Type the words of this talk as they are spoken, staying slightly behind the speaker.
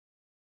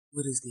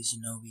What is good,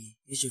 Shinobi?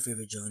 It's your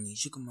favorite Joni,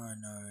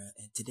 shikamaru,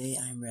 and today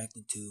I'm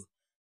reacting to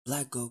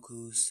Black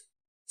Goku's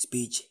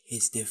speech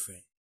hits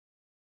different.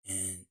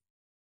 And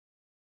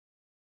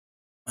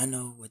I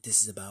know what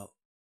this is about,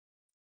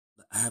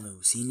 but I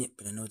haven't seen it,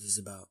 but I know what this is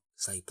about.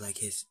 It's like Black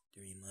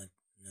History Month,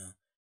 and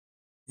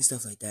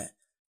stuff like that.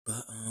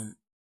 But I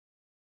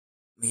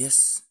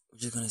guess we're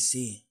just gonna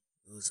see.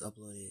 It was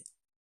uploaded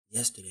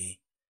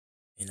yesterday,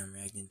 and I'm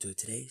reacting to it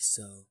today,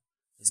 so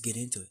let's get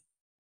into it.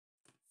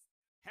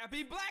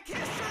 Happy Black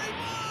History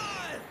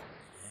Month!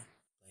 Yeah,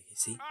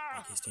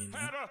 Black History Month.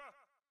 Had a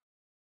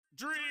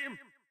dream.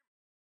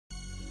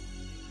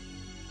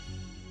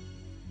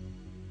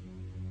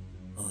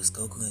 Oh, it's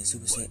Goku and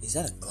Super Saiyan. Is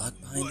that a Glock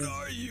behind What him?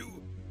 are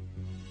you?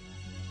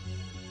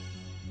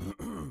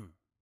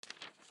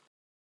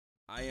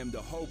 I am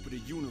the hope of the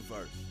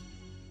universe.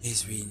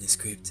 He's reading the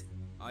script.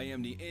 I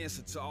am the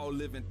answer to all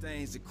living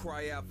things that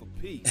cry out for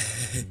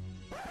peace.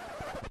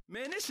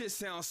 Man, this shit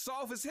sounds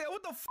soft as hell.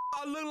 What the f***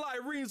 I look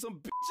like reading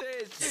some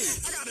bitch ass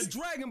shit? I got a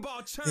Dragon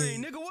Ball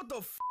chain, nigga. What the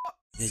f***?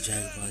 The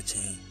Dragon Ball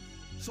chain.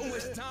 So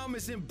much time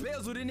is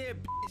embezzled in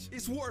that bitch.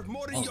 It's worth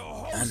more than your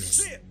whole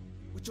honest. shit.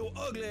 With your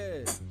ugly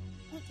ass.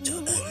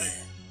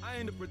 I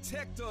ain't the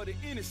protector of the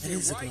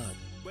innocent, right?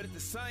 But at the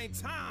same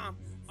time,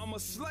 I'm a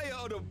slayer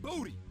of the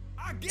booty.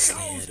 I get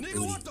hoes, nigga.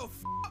 Booty. What the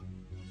f***?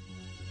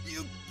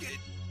 You get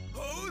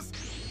hoes?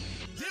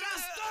 Did I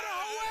stutter,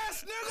 hoe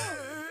ass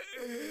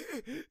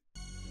nigga?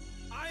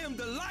 I am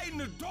the light in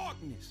the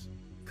darkness,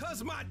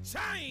 cause my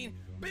chain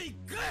be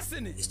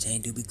glistening. This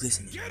chain do be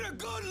glistening. Get a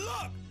good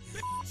look,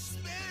 bitch.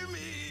 Spare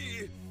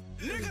me.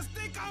 Niggas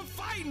think I'm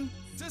fighting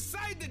to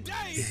save the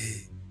day,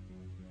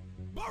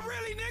 but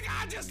really, nigga,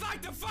 I just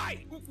like to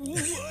fight. What?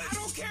 I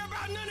don't care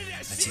about none of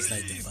that shit. I just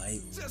like to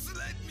fight. Just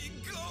let me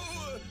go.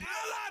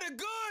 Hell out of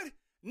good.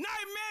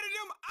 Nightmare to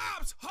them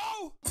ops,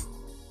 ho.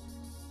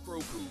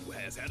 Goku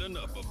has had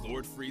enough of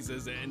Lord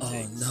Frieza's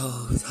antics.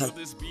 Oh no. Will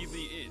this be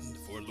the end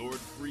for Lord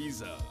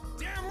Frieza?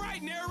 Damn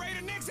right,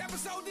 narrator. Next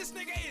episode, this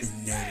nigga is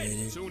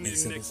dead. Tune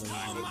in next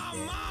time. Oh, my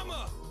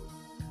mama.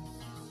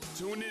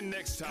 Tune in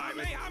next time.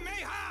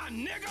 Kamehameha,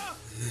 nigga.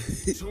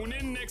 Tune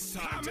in next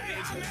time.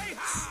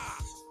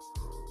 Kamehameha.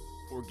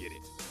 Forget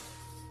it.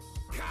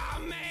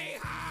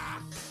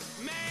 Kamehameha.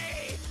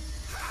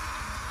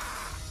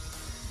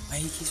 Why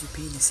he keeps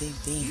repeating the same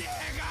thing?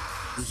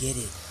 Nigga. We get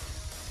it.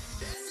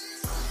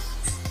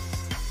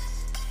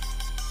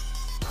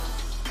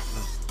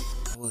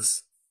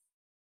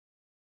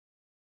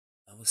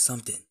 That was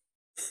something.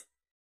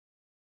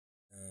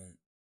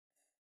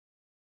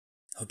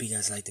 Hope you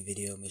guys liked the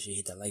video. Make sure you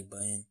hit that like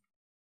button,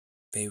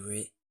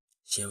 favorite,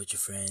 share with your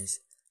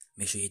friends.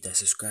 Make sure you hit that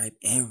subscribe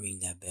and ring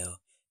that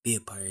bell. Be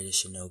a part of the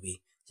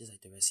Shinobi, just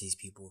like the rest of these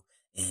people.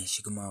 And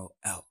Shikamaru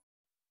out.